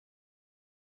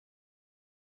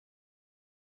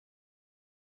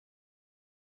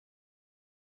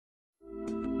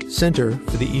Center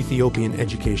for the Ethiopian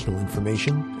Educational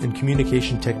Information and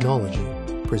Communication Technology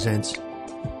presents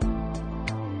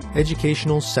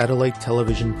Educational Satellite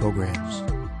Television Programs.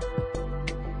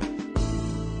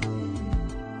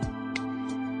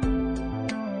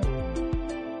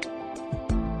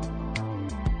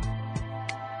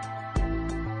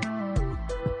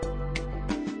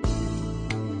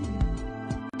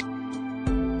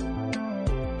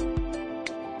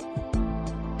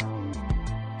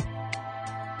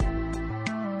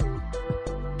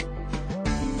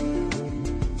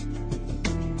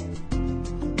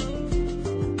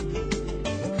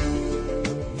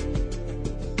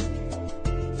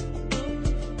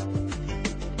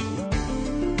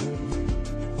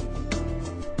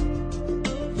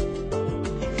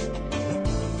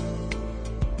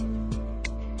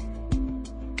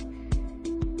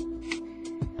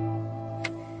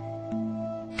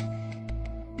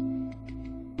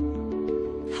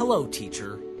 Hello,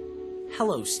 teacher.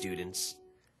 Hello, students.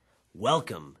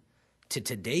 Welcome to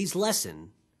today's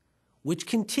lesson, which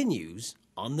continues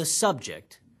on the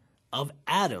subject of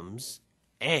atoms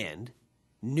and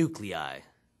nuclei.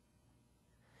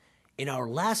 In our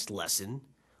last lesson,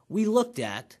 we looked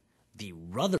at the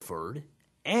Rutherford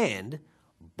and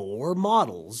Bohr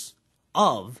models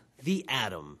of the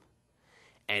atom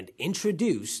and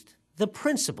introduced the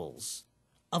principles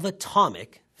of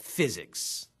atomic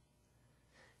physics.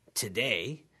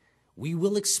 Today, we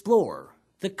will explore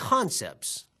the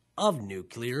concepts of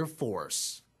nuclear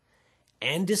force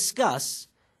and discuss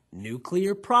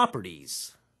nuclear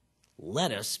properties.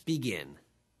 Let us begin.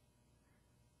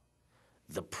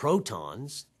 The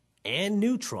protons and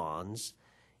neutrons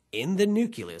in the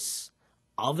nucleus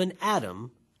of an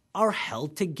atom are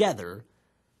held together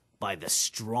by the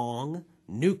strong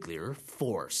nuclear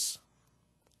force.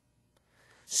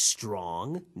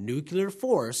 Strong nuclear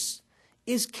force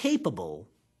is capable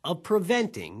of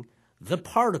preventing the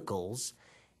particles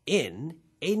in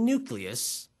a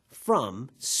nucleus from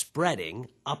spreading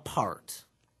apart.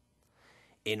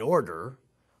 In order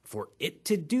for it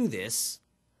to do this,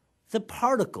 the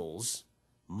particles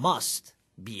must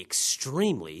be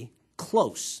extremely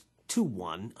close to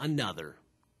one another.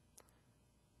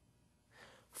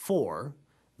 For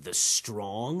the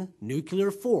strong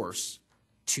nuclear force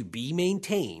to be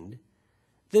maintained,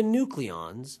 the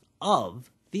nucleons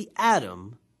of the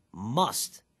atom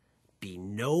must be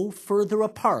no further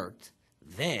apart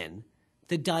than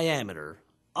the diameter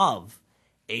of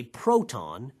a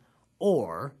proton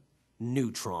or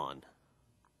neutron.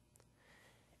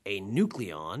 A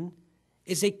nucleon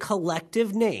is a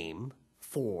collective name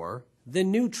for the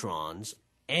neutrons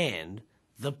and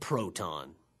the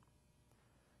proton.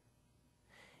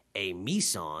 A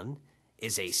meson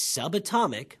is a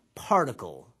subatomic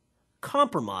particle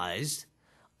comprised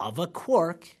of a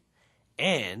quark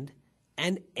and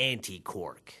an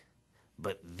antiquark,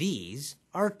 but these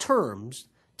are terms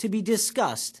to be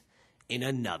discussed in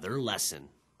another lesson.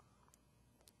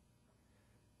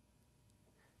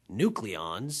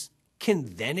 Nucleons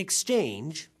can then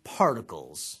exchange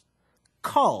particles,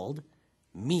 called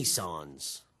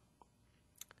mesons.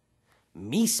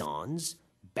 Mesons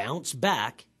bounce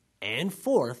back and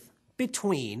forth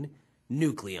between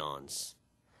nucleons,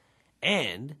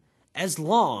 and as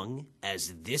long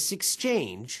as this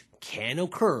exchange can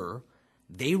occur,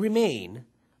 they remain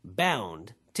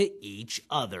bound to each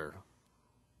other.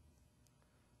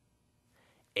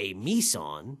 A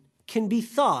meson can be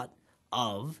thought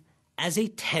of as a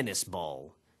tennis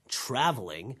ball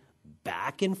traveling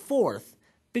back and forth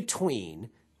between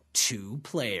two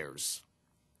players.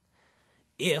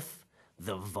 If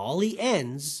the volley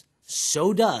ends,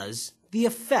 so does the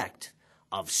effect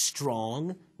of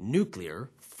strong nuclear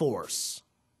force.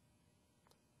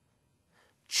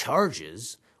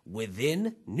 Charges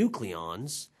within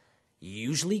nucleons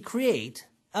usually create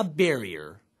a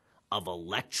barrier of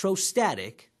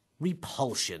electrostatic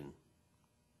repulsion.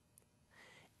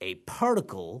 A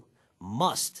particle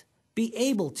must be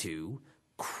able to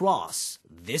cross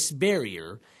this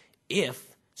barrier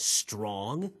if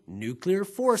strong nuclear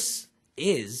force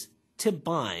is to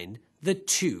bind the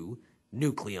two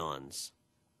nucleons.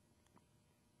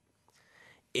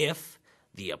 If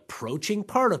the approaching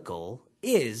particle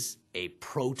is a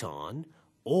proton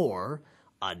or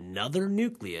another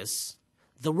nucleus,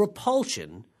 the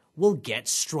repulsion will get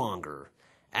stronger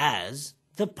as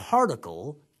the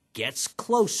particle gets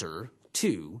closer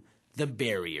to the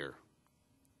barrier.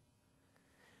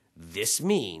 This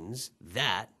means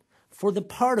that for the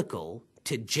particle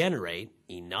to generate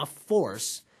enough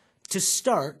force to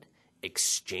start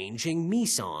exchanging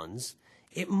mesons,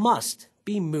 it must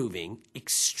be moving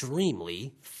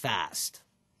extremely fast.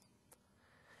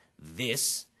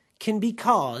 This can be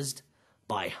caused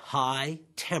by high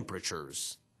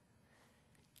temperatures.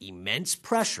 Immense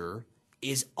pressure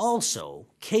is also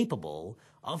capable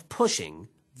of pushing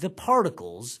the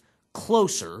particles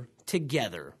closer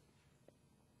together.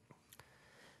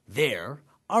 There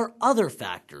are other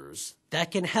factors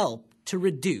that can help to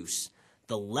reduce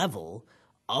the level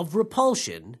of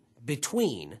repulsion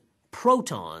between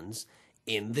protons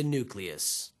in the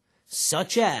nucleus,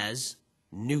 such as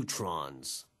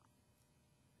neutrons.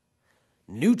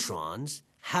 Neutrons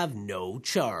have no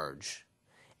charge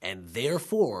and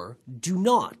therefore do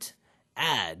not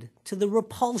add to the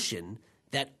repulsion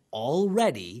that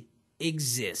already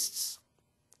exists.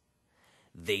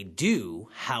 They do,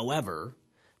 however,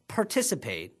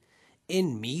 participate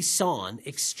in meson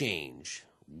exchange,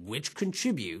 which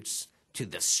contributes to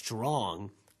the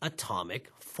strong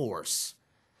atomic force.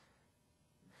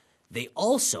 They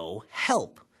also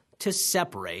help to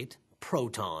separate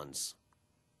protons.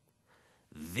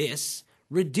 This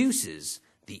reduces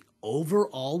the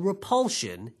overall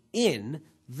repulsion in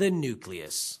the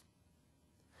nucleus.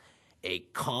 A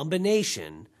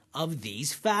combination of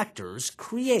these factors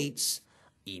creates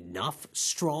enough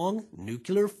strong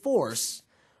nuclear force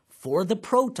for the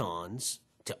protons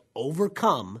to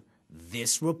overcome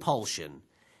this repulsion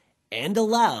and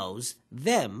allows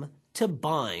them to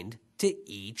bind to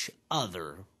each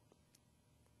other.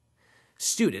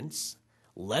 Students,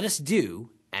 let us do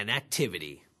an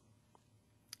activity.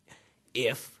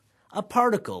 If a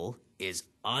particle is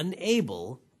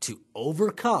unable to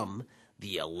overcome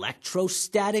the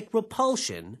electrostatic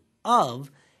repulsion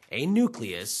of a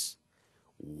nucleus,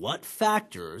 what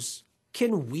factors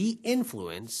can we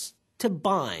influence to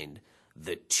bind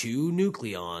the two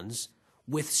nucleons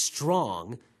with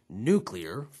strong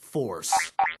nuclear force?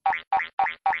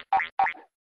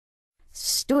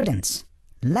 Students,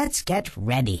 let's get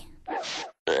ready.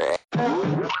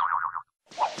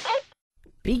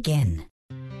 Begin.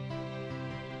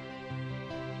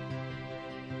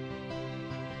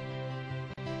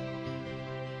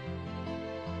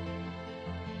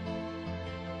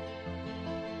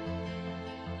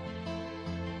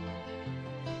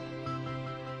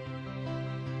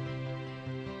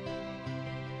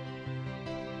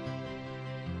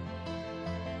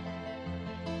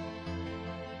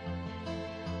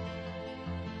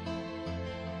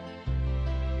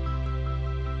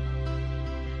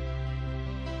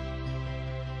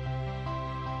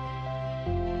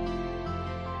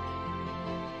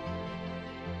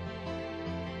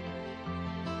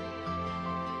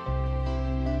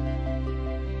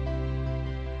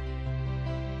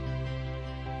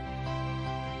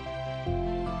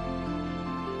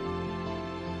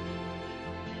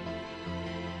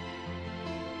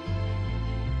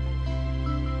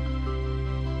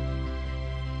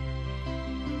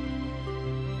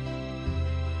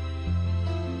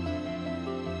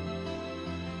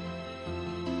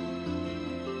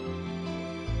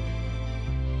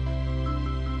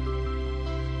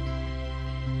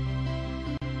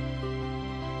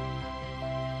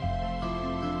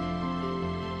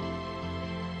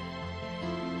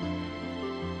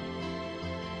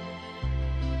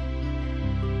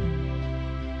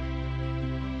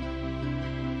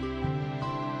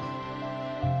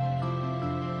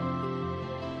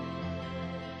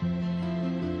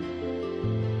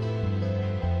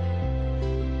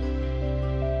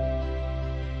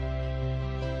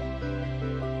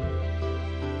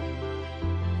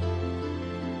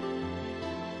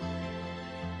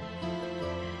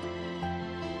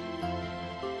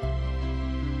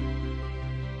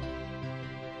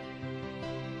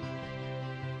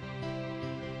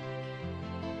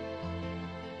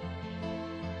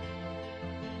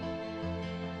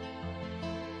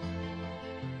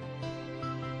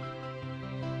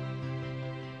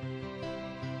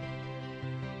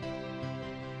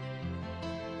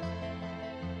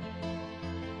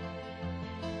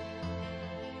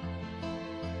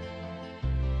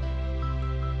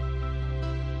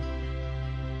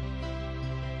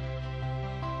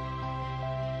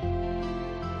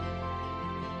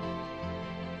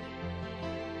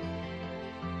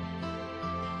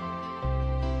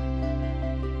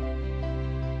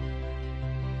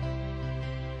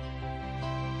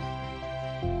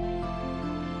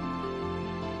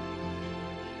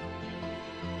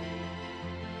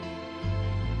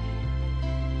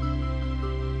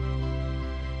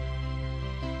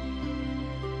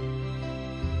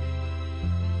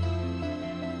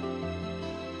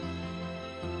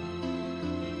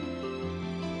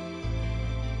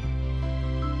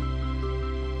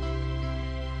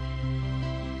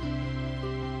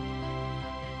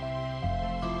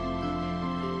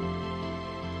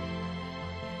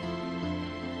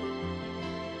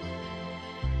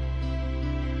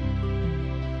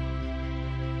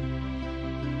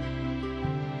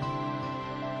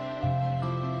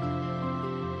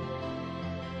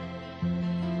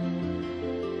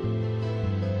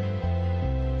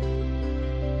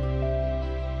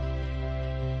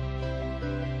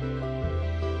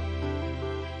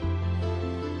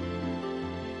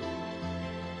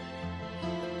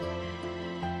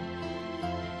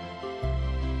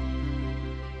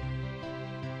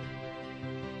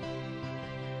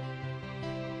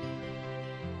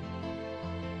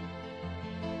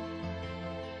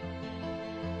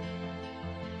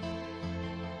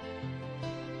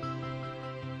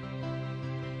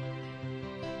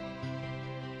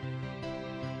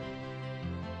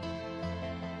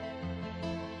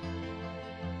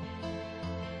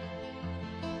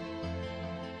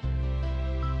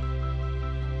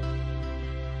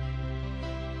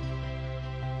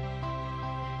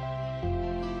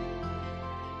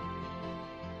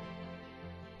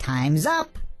 Time's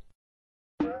up.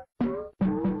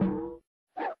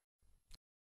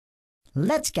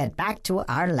 Let's get back to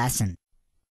our lesson.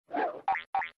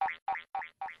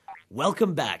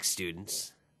 Welcome back,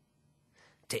 students.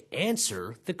 To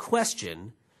answer the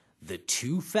question, the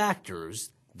two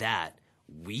factors that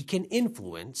we can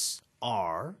influence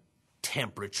are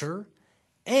temperature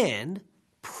and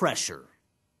pressure.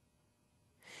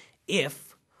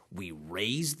 If we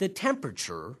raise the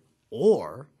temperature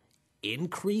or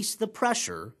increase the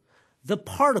pressure, the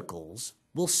particles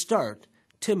will start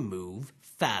to move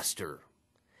faster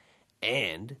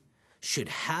and should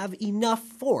have enough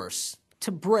force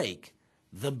to break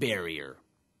the barrier.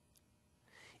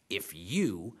 If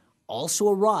you also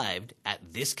arrived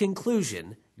at this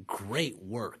conclusion, great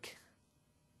work.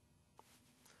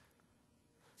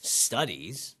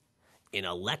 Studies in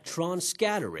electron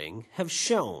scattering have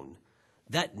shown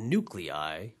that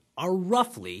nuclei are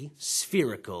roughly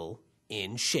spherical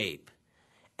in shape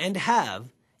and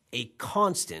have a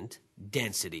constant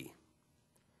density.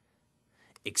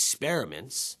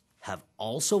 Experiments have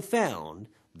also found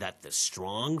that the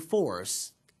strong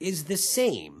force is the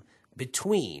same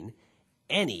between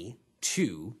any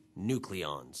two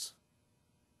nucleons.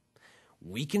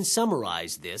 We can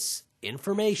summarize this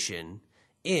information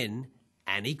in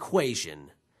an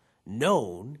equation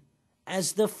known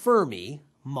as the Fermi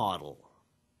model.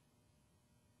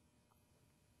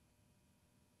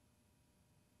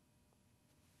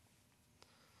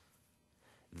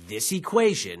 This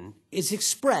equation is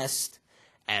expressed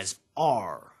as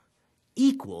R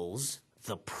equals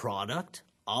the product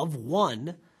of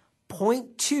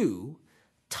 1.2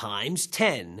 times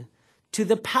 10 to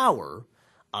the power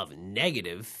of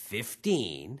negative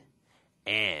 15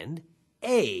 and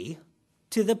A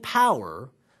to the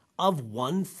power of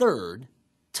 1/3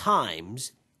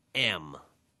 times M.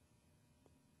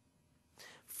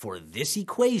 For this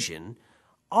equation,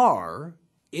 R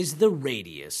is the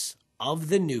radius of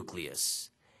the nucleus,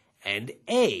 and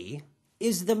A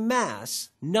is the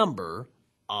mass number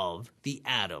of the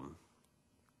atom.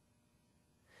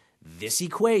 This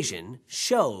equation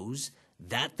shows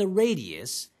that the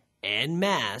radius and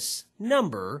mass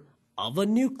number of a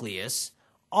nucleus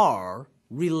are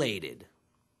related.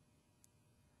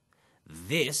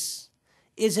 This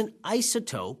is an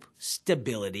isotope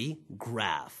stability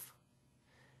graph.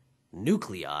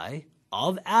 Nuclei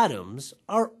of atoms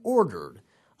are ordered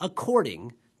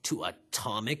according to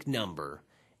atomic number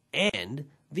and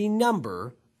the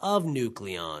number of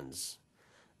nucleons.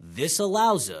 This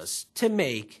allows us to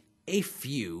make a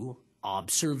few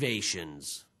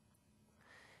observations.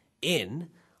 In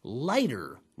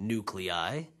lighter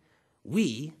nuclei,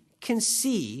 we can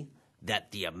see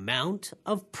that the amount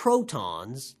of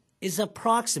protons is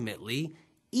approximately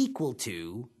equal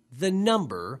to the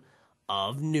number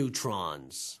of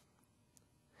neutrons.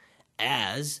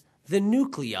 As the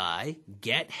nuclei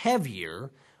get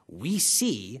heavier, we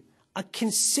see a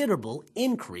considerable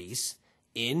increase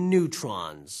in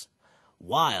neutrons,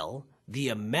 while the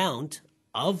amount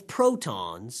of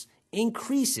protons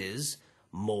increases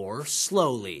more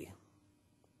slowly.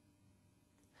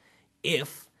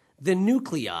 If the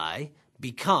nuclei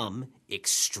become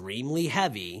extremely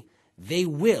heavy, they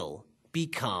will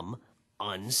become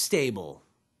unstable.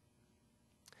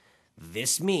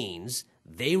 This means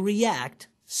they react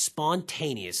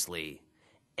spontaneously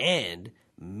and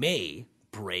may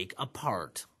break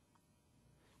apart.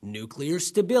 Nuclear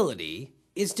stability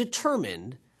is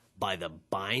determined by the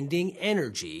binding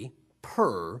energy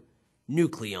per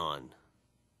nucleon.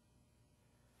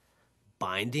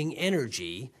 Binding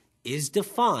energy is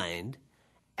defined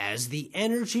as the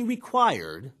energy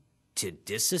required to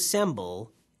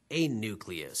disassemble a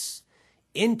nucleus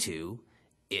into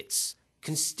its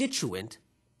constituent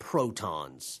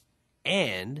protons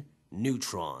and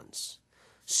neutrons.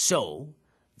 So,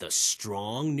 the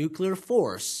strong nuclear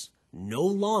force no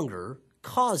longer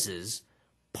causes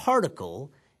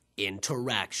particle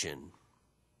interaction.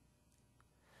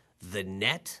 The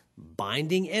net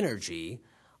binding energy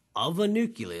of a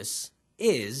nucleus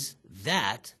is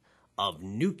that of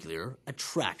nuclear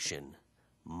attraction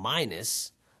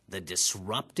minus the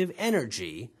disruptive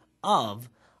energy of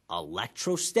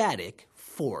electrostatic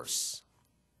force.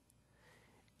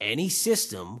 Any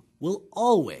system will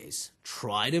always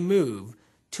try to move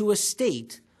to a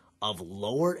state of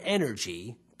lower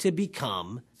energy to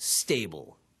become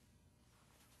stable.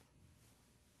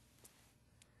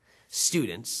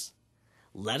 Students,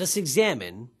 let us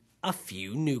examine a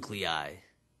few nuclei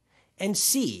and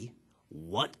see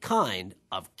what kind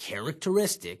of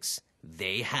characteristics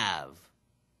they have.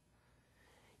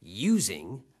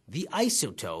 Using the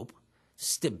isotope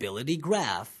stability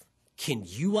graph Can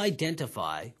you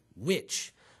identify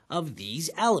which of these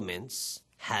elements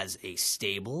has a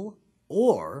stable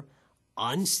or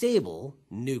unstable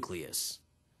nucleus?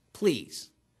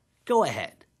 Please, go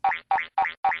ahead.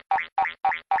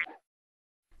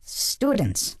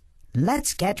 Students,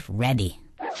 let's get ready.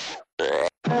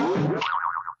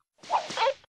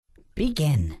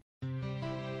 Begin.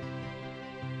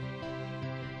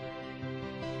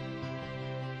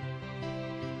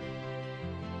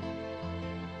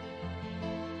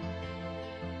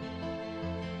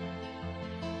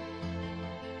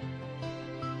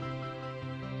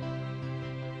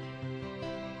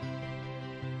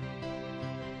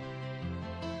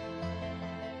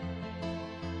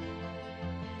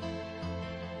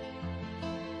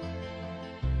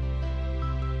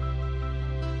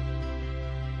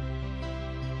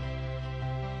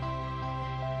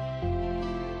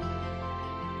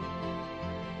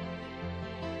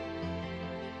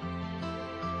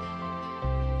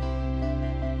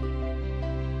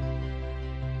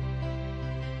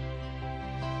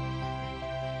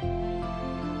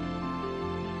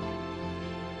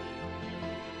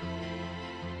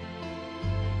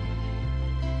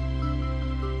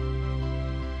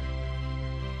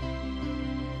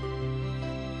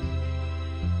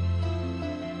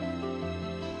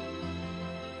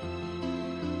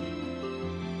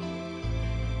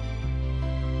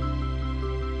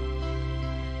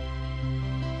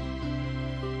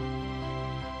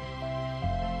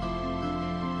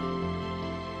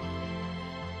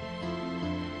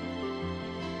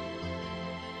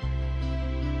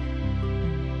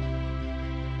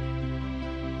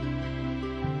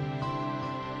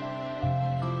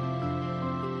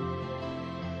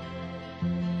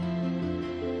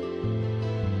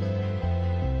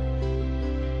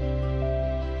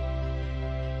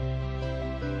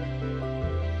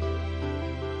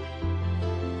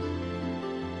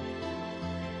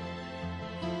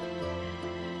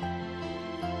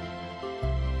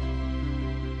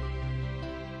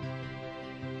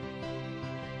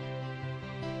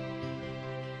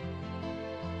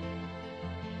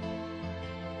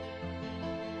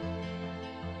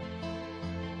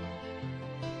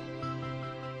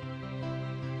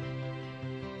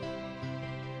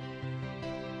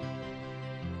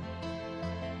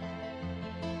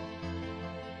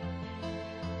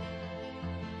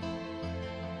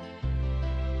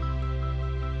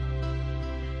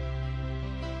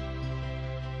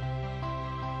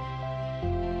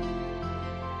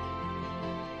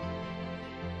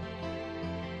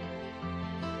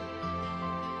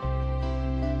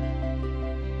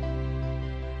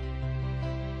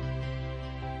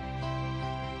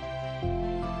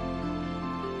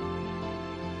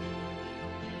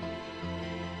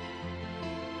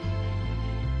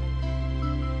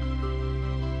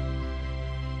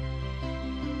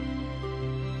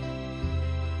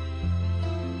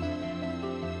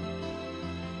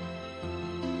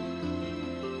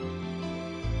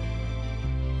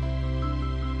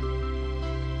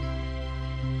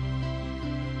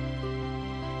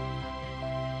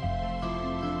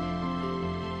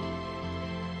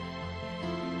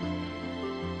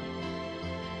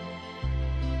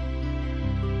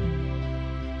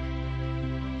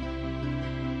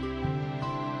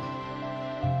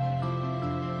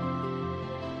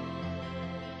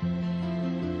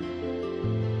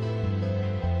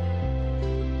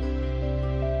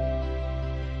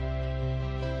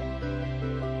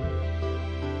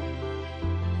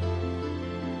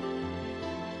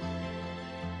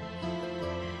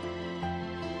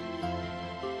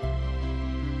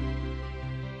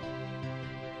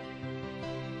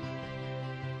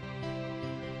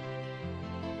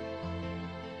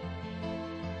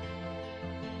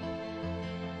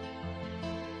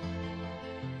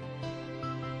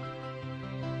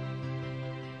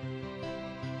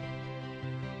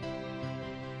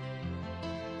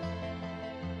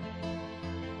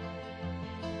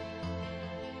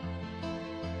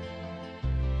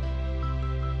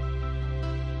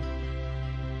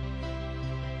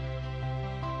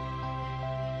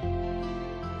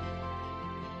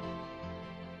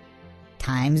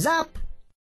 Time's up.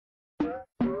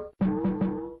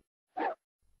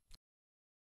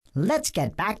 Let's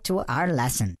get back to our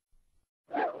lesson.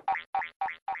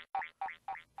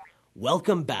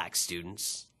 Welcome back,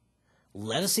 students.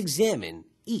 Let us examine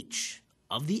each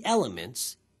of the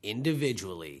elements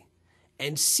individually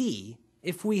and see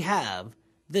if we have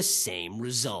the same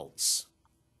results.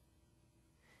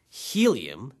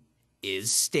 Helium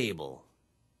is stable.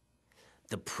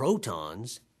 The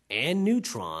protons and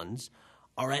neutrons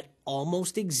are at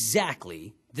almost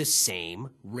exactly the same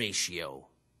ratio.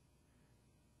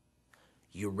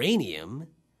 Uranium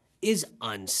is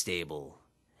unstable.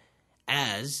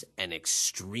 As an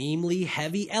extremely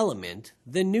heavy element,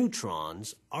 the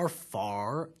neutrons are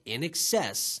far in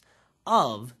excess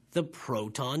of the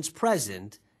protons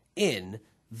present in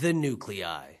the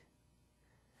nuclei.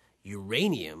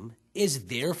 Uranium is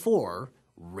therefore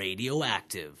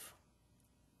radioactive.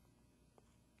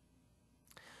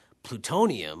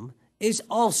 Plutonium is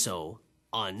also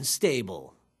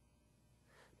unstable.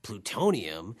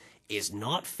 Plutonium is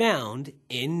not found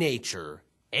in nature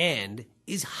and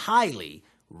is highly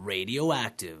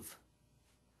radioactive.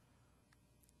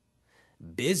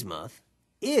 Bismuth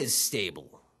is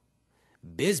stable.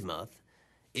 Bismuth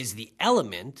is the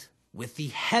element with the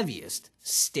heaviest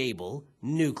stable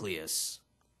nucleus.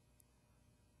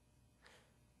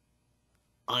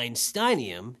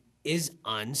 Einsteinium is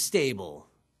unstable.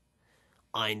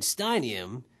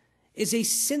 Einsteinium is a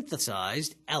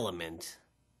synthesized element,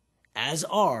 as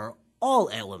are all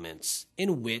elements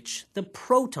in which the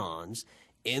protons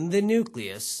in the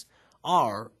nucleus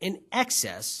are in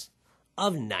excess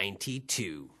of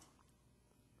 92.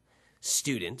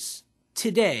 Students,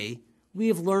 today we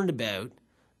have learned about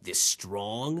the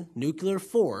strong nuclear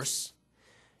force,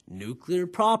 nuclear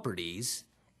properties,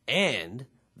 and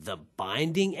the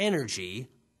binding energy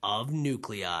of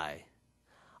nuclei.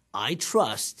 I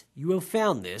trust you have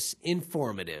found this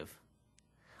informative.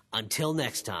 Until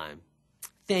next time,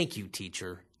 thank you,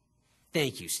 teacher.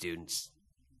 Thank you, students.